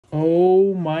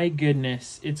Oh my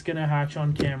goodness, it's gonna hatch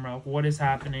on camera. What is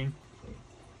happening?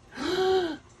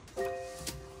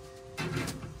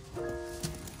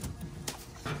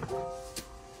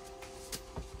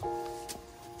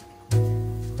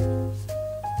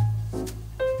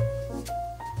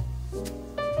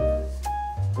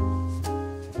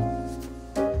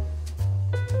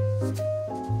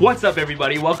 What's up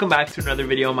everybody, welcome back to another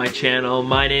video on my channel.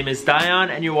 My name is Dion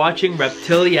and you're watching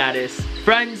Reptiliatus.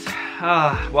 Friends,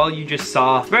 well you just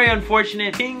saw, very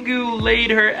unfortunate, Pingu laid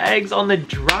her eggs on the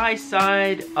dry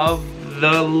side of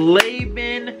the lay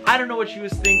bin. I don't know what she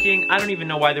was thinking. I don't even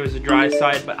know why there was a dry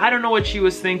side, but I don't know what she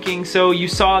was thinking. So you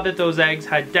saw that those eggs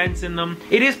had dents in them.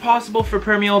 It is possible for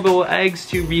permeable eggs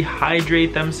to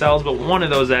rehydrate themselves, but one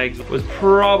of those eggs was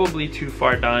probably too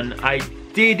far done. I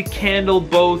did candle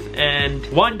both and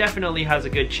one definitely has a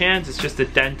good chance. It's just a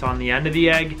dent on the end of the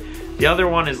egg. The other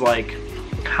one is like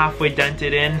halfway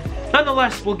dented in.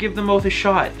 Nonetheless, we'll give them both a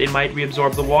shot. They might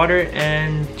reabsorb the water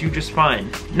and do just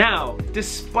fine. Now,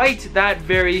 despite that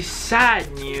very sad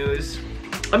news,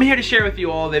 I'm here to share with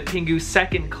you all that Pingu's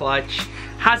second clutch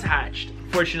has hatched.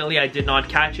 Fortunately, I did not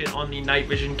catch it on the night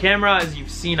vision camera, as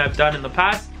you've seen I've done in the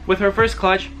past with her first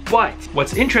clutch. But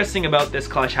what's interesting about this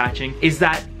clutch hatching is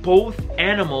that both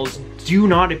animals do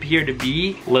not appear to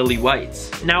be lily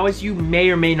whites. Now, as you may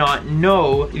or may not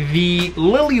know, the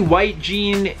lily white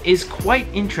gene is quite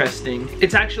interesting.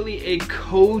 It's actually a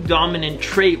co-dominant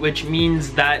trait, which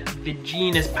means that the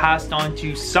gene is passed on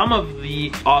to some of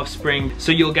the offspring.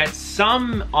 So you'll get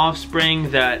some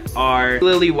offspring that are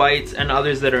lily whites and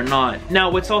others that are not. Now,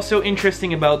 what's also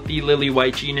interesting about the lily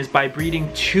white gene is by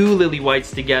breeding two lily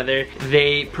whites together,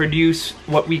 they produce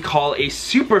what we call a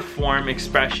superform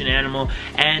expression animal,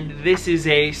 and this is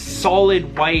a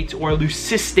solid white or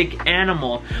leucistic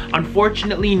animal.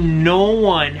 Unfortunately, no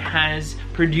one has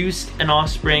produced an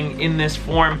offspring in this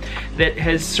form that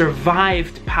has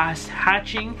survived past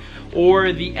hatching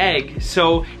or the egg.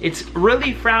 So it's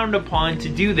really frowned upon to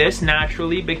do this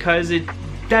naturally because it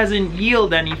doesn't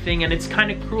yield anything and it's kind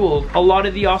of cruel. A lot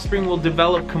of the offspring will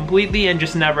develop completely and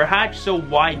just never hatch, so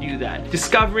why do that?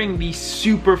 Discovering the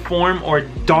superform or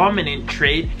dominant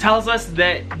trait tells us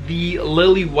that the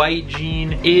lily white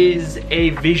gene is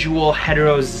a visual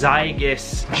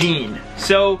heterozygous gene.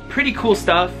 So pretty cool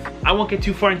stuff. I won't get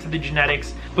too far into the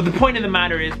genetics, but the point of the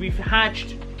matter is we've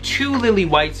hatched two lily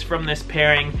whites from this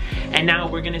pairing, and now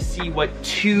we're gonna see what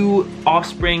two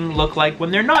offspring look like when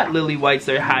they're not lily whites,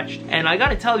 they're hatched. And I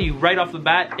gotta tell you right off the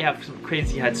bat, they have some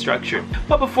crazy head structure.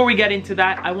 But before we get into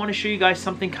that, I want to show you guys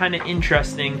something kind of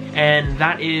interesting, and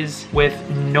that is with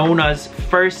Nona's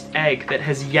first egg that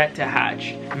has yet to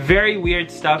hatch. Very weird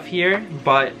stuff here,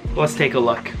 but let's take a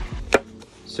look.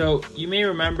 So you may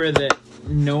remember that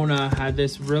Nona had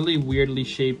this really weirdly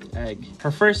shaped egg.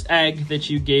 Her first egg that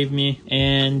you gave me,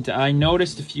 and I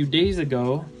noticed a few days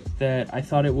ago that I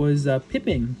thought it was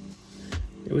pipping.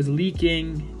 It was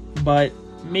leaking, but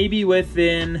maybe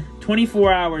within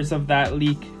 24 hours of that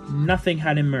leak, nothing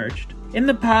had emerged. In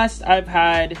the past, I've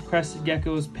had crested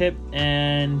geckos pip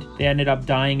and they ended up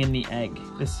dying in the egg.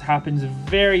 This happens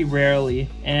very rarely,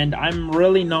 and I'm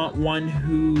really not one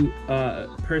who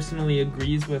personally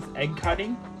agrees with egg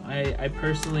cutting. I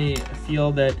personally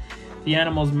feel that the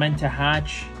animal's meant to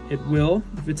hatch. It will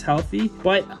if it's healthy,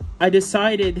 but I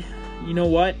decided, you know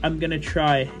what, I'm gonna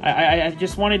try. I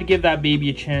just wanted to give that baby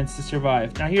a chance to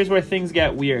survive. Now here's where things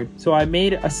get weird. So I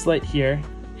made a slit here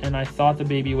and I thought the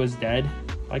baby was dead.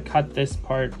 I cut this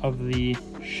part of the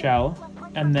shell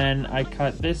and then I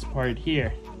cut this part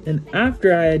here. And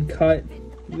after I had cut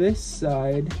this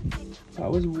side, that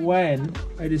was when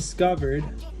I discovered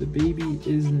the baby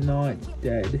is not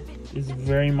dead. It's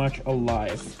very much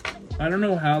alive. I don't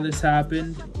know how this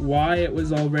happened, why it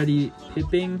was already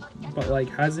pipping, but like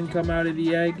hasn't come out of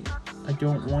the egg. I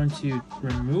don't want to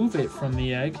remove it from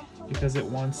the egg because it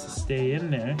wants to stay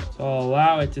in there. So I'll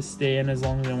allow it to stay in as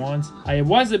long as it wants. I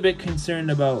was a bit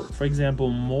concerned about, for example,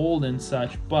 mold and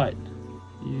such, but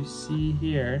you see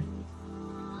here,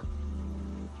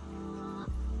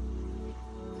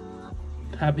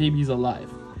 that baby's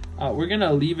alive. We're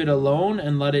gonna leave it alone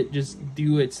and let it just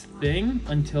do its thing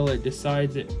until it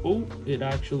decides it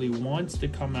actually wants to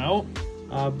come out.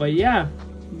 But yeah,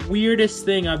 weirdest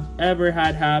thing I've ever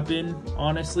had happen,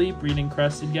 honestly, breeding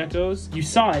crested geckos. You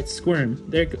saw it squirm.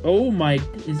 There, oh my,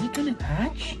 is it gonna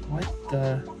hatch? What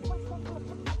the?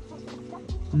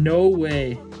 No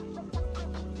way.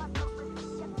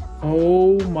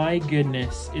 Oh my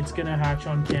goodness, it's gonna hatch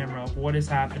on camera. What is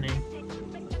happening?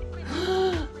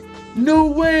 No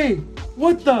way!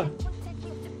 What the?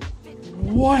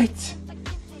 What?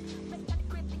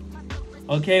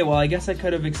 Okay, well, I guess I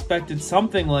could have expected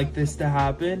something like this to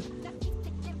happen.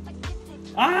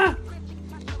 Ah!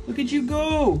 Look at you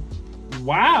go!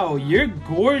 Wow, you're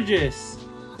gorgeous.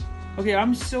 Okay,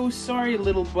 I'm so sorry,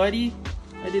 little buddy.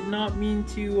 I did not mean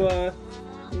to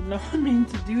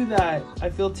do that. I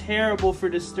feel terrible for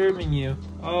disturbing you.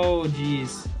 Oh,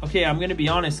 geez. Okay, I'm gonna be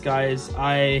honest, guys.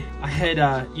 I had,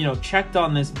 checked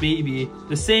on this baby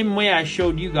the same way I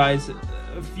showed you guys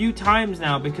a few times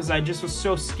now because I just was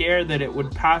so scared that it would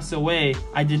pass away.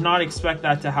 I did not expect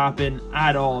that to happen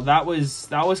at all. That was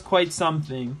quite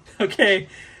something. Okay.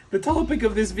 The topic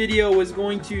of this video was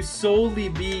going to solely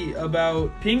be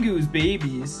about Pingu's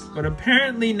babies, but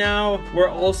apparently now we're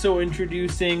also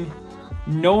introducing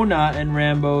Nona and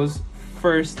Rambo's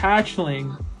first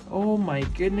hatchling. Oh my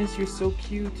goodness, you're so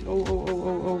cute.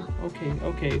 Oh,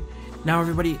 okay. Now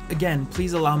everybody, again,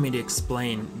 please allow me to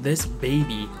explain. This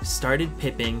baby started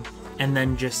pipping and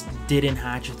then just didn't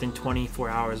hatch within 24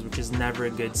 hours, which is never a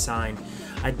good sign.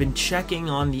 I'd been checking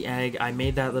on the egg, I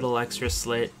made that little extra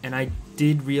slit, and I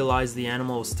did realize the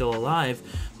animal was still alive,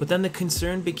 but then the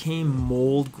concern became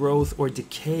mold growth or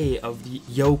decay of the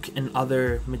yolk and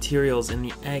other materials in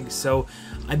the egg, so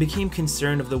I became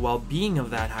concerned of the well-being of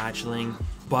that hatchling,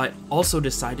 but also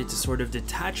decided to sort of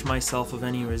detach myself of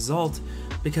any result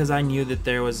because I knew that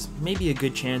there was maybe a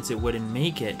good chance it wouldn't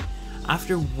make it.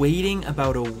 After waiting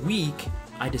about a week,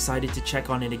 I decided to check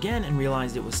on it again and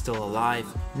realized it was still alive.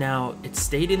 Now, it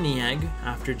stayed in the egg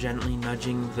after gently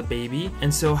nudging the baby,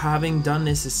 and so having done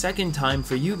this a second time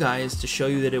for you guys to show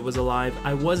you that it was alive,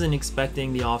 I wasn't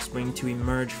expecting the offspring to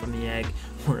emerge from the egg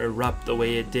or erupt the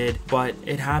way it did, but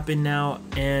it happened now,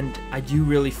 and I do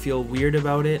really feel weird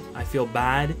about it. I feel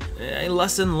bad. A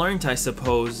lesson learned, I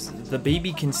suppose. The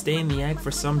baby can stay in the egg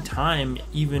for some time,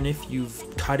 even if you've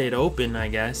cut it open, I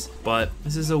guess. But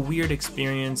this is a weird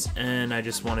experience, and I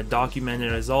just want to document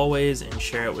it as always and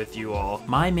share it with you all.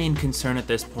 My main concern at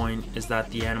this point is that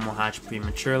the animal hatched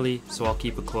prematurely, so I'll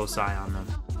keep a close eye on them.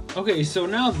 Okay, so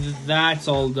now that's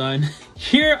all done,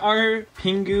 here are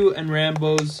Pingu and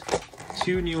Rambo's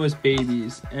two newest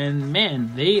babies, and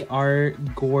man, they are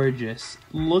gorgeous.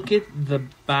 Look at the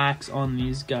backs on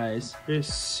these guys. They're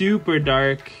super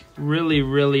dark,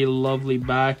 really lovely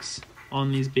backs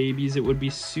on these babies. It would be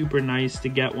super nice to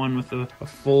get one with a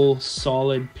full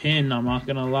solid pin, I'm not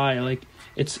gonna lie. Like,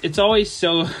 it's always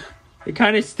so it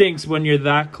kind of stinks when you're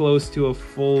that close to a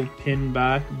full pin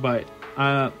back, but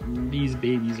these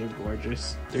babies are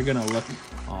gorgeous. They're gonna look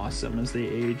awesome as they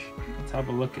age. Let's have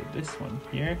a look at this one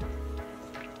here.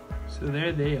 So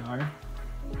there they are.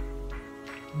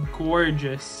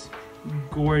 Gorgeous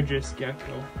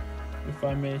gecko, if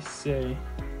I may say.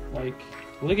 Like,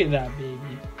 look at that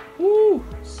baby. Woo!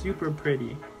 Super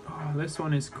pretty. Oh, this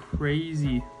one is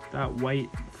crazy. That white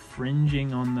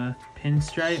fringing on the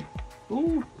pinstripe.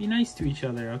 Ooh, be nice to each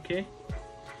other, okay?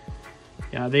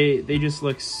 Yeah, they just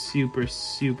look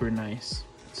super nice.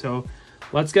 So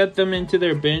let's get them into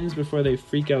their bins before they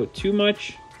freak out too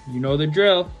much. You know the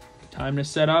drill. Time to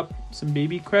set up some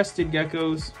baby crested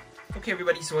geckos. Okay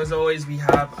everybody, so as always we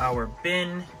have our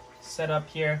bin set up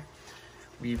here.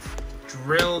 We've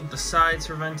drilled the sides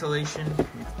for ventilation.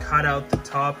 We've cut out the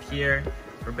top here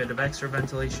for a bit of extra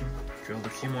ventilation. Drilled a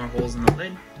few more holes in the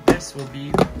lid. This will be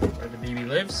where the baby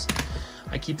lives.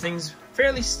 I keep things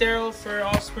fairly sterile for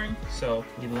offspring, so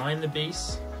you line the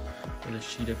base with a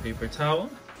sheet of paper towel.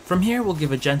 From here we'll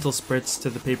give a gentle spritz to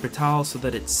the paper towel so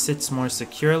that it sits more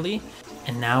securely.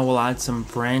 And now we'll add some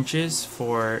branches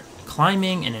for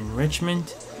climbing and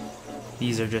enrichment.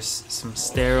 These are just some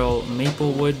sterile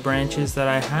maple wood branches that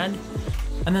I had.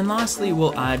 And then lastly,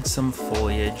 we'll add some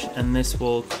foliage, and this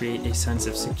will create a sense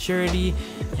of security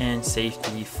and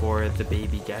safety for the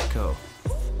baby gecko.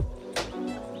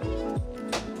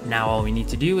 Now all we need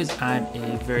to do is add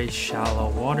a very shallow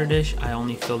water dish. I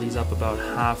only fill these up about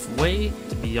halfway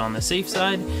to be on the safe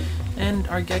side, and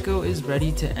our gecko is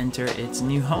ready to enter its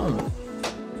new home.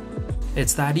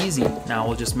 It's that easy. Now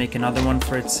we'll just make another one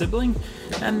for its sibling,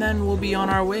 and then we'll be on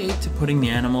our way to putting the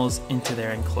animals into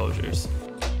their enclosures.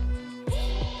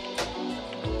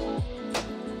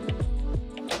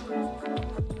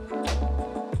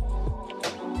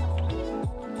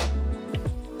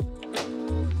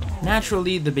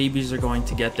 Naturally, the babies are going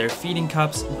to get their feeding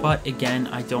cups, but again,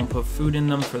 I don't put food in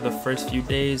them for the first few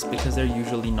days because they're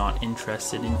usually not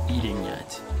interested in eating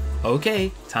yet.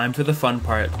 Okay, time for the fun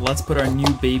part. Let's put our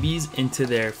new babies into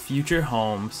their future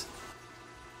homes.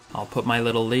 I'll put my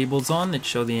little labels on that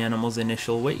show the animals'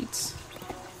 initial weights.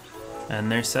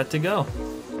 And they're set to go.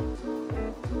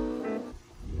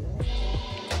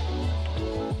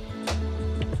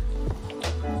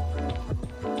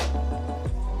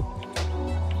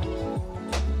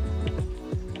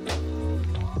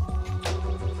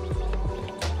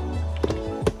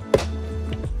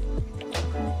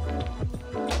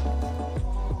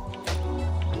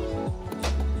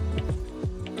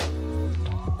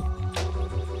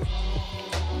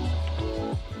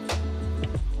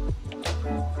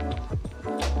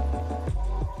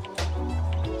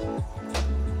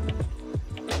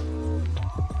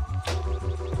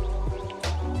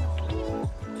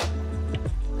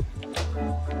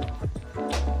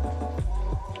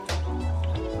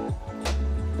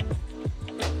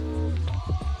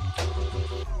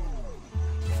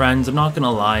 Friends, I'm not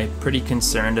gonna lie, pretty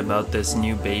concerned about this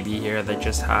new baby here that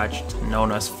just hatched,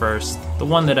 Nona's first. The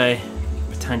one that I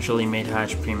potentially made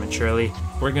hatch prematurely.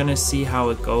 We're gonna see how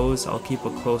it goes. I'll keep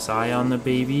a close eye on the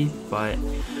baby, but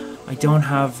I don't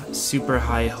have super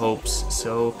high hopes.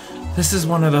 So this is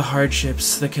one of the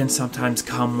hardships that can sometimes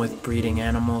come with breeding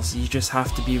animals. You just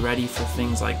have to be ready for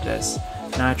things like this.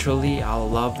 Naturally, I'll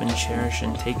love and cherish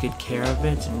and take good care of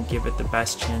it and give it the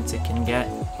best chance it can get,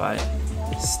 but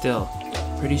still,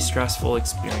 pretty stressful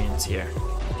experience here.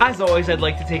 As always, I'd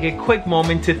like to take a quick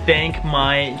moment to thank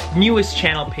my newest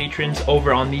channel patrons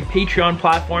over on the Patreon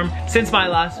platform. Since my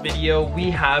last video, we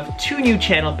have 2 new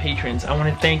channel patrons. I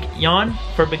want to thank Jan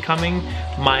for becoming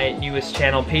my newest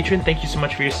channel patron. Thank you so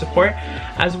much for your support.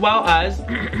 As well as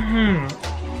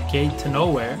Gate to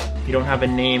Nowhere. You don't have a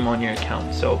name on your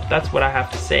account, so that's what I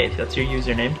have to say. That's your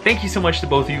username. Thank you so much to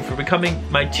both of you for becoming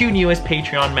my 2 newest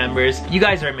Patreon members. You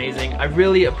guys are amazing. I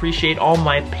really appreciate all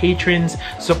my patrons'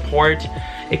 support.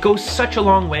 It goes such a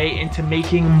long way into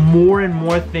making more and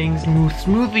more things move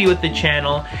smoothly with the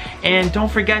channel. And don't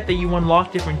forget that you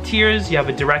unlock different tiers. You have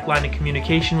a direct line of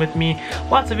communication with me.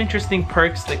 Lots of interesting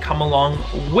perks that come along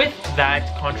with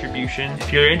that contribution.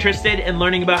 If you're interested in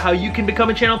learning about how you can become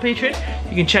a channel patron,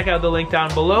 you can check out the link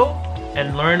down below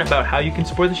and learn about how you can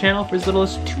support the channel for as little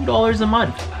as $2 a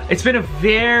month. It's been a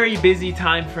very busy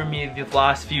time for me the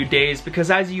last few days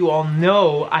because, as you all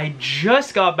know, I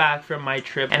just got back from my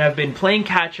trip and I've been playing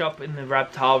catch up in the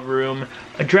reptile room,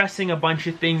 addressing a bunch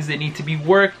of things that need to be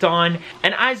worked on.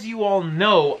 And as you all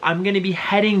know, I'm gonna be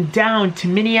heading down to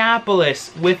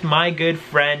Minneapolis with my good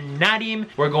friend Nadim.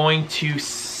 We're going to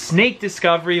Snake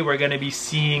Discovery. We're gonna be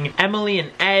seeing Emily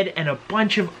and Ed and a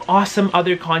bunch of awesome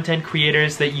other content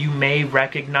creators that you may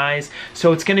recognize.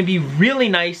 So it's gonna be really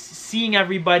nice seeing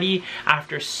everybody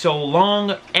after so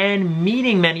long and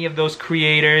meeting many of those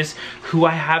creators who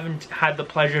I haven't had the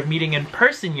pleasure of meeting in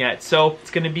person yet. So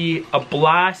it's gonna be a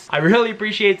blast. I really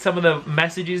appreciate some of the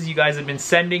messages you guys have been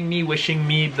sending me, wishing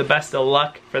me the best of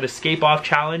luck for the Scape Off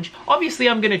Challenge. Obviously,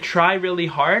 I'm gonna try really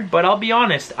hard, but I'll be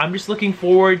honest, I'm just looking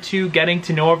forward to getting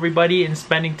to know everybody and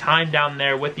spending time down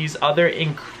there with these other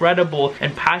incredible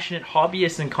and passionate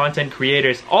hobbyists and content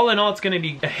creators. All in all, it's gonna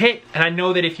be a hit, and I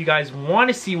know that if you guys want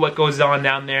to see what goes on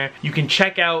down there, you can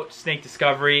check out Snake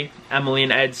Discovery, Emily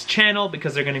and Ed's channel,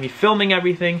 because they're going to be filming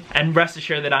everything. And rest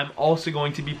assured that I'm also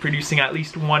going to be producing at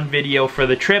least 1 video for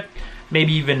the trip,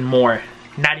 maybe even more.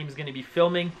 Nadim's going to be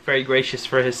filming, very gracious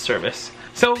for his service.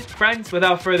 So friends,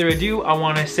 without further ado, I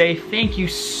want to say thank you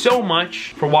so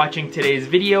much for watching today's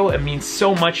video. It means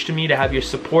so much to me to have your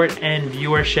support and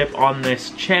viewership on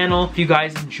this channel. If you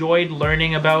guys enjoyed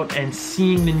learning about and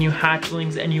seeing the new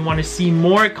hatchlings and you want to see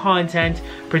more content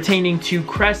pertaining to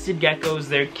crested geckos,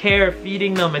 their care,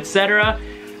 feeding them, etc.,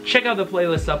 check out the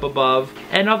playlist up above.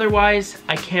 And otherwise,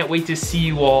 I can't wait to see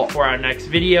you all for our next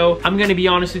video. I'm gonna be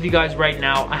honest with you guys right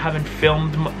now, I haven't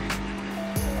filmed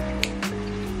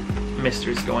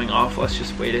Mister's going off. Let's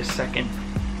just wait a second.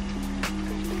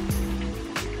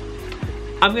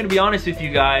 I'm gonna be honest with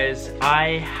you guys,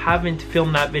 I haven't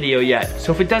filmed that video yet.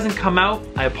 So if it doesn't come out,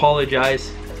 I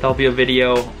apologize. There'll be a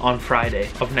video on Friday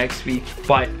of next week,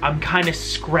 but I'm kind of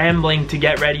scrambling to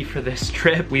get ready for this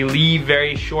trip. We leave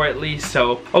very shortly,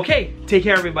 so okay, take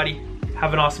care everybody.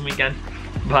 Have an awesome weekend.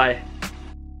 Bye.